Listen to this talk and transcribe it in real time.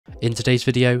In today's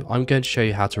video, I'm going to show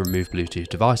you how to remove Bluetooth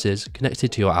devices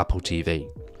connected to your Apple TV.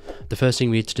 The first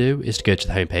thing we need to do is to go to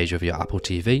the home page of your Apple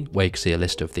TV where you can see a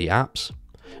list of the apps,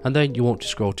 and then you want to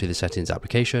scroll to the settings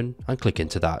application and click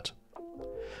into that.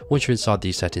 Once you're inside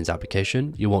the settings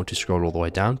application, you want to scroll all the way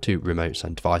down to remotes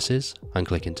and devices and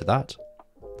click into that.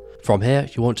 From here,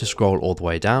 you want to scroll all the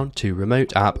way down to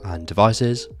remote app and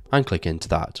devices and click into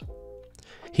that.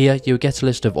 Here you'll get a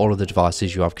list of all of the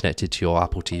devices you have connected to your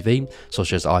Apple TV,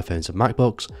 such as iPhones and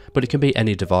MacBooks, but it can be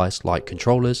any device like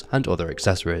controllers and other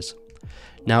accessories.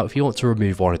 Now if you want to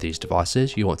remove one of these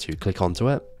devices, you want to click onto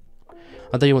it,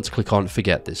 and then you want to click on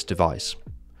Forget this device.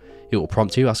 It will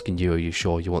prompt you asking you, are you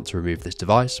sure you want to remove this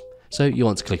device? So you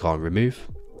want to click on Remove.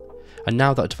 And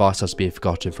now that device has been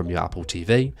forgotten from your Apple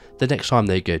TV, the next time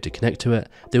they go to connect to it,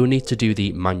 they will need to do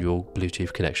the manual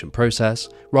Bluetooth connection process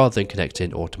rather than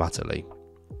connecting automatically.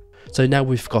 So now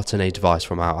we've forgotten a device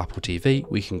from our Apple TV,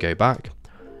 we can go back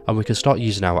and we can start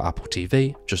using our Apple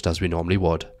TV just as we normally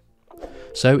would.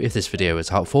 So if this video is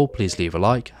helpful, please leave a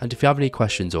like, and if you have any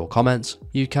questions or comments,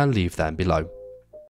 you can leave them below.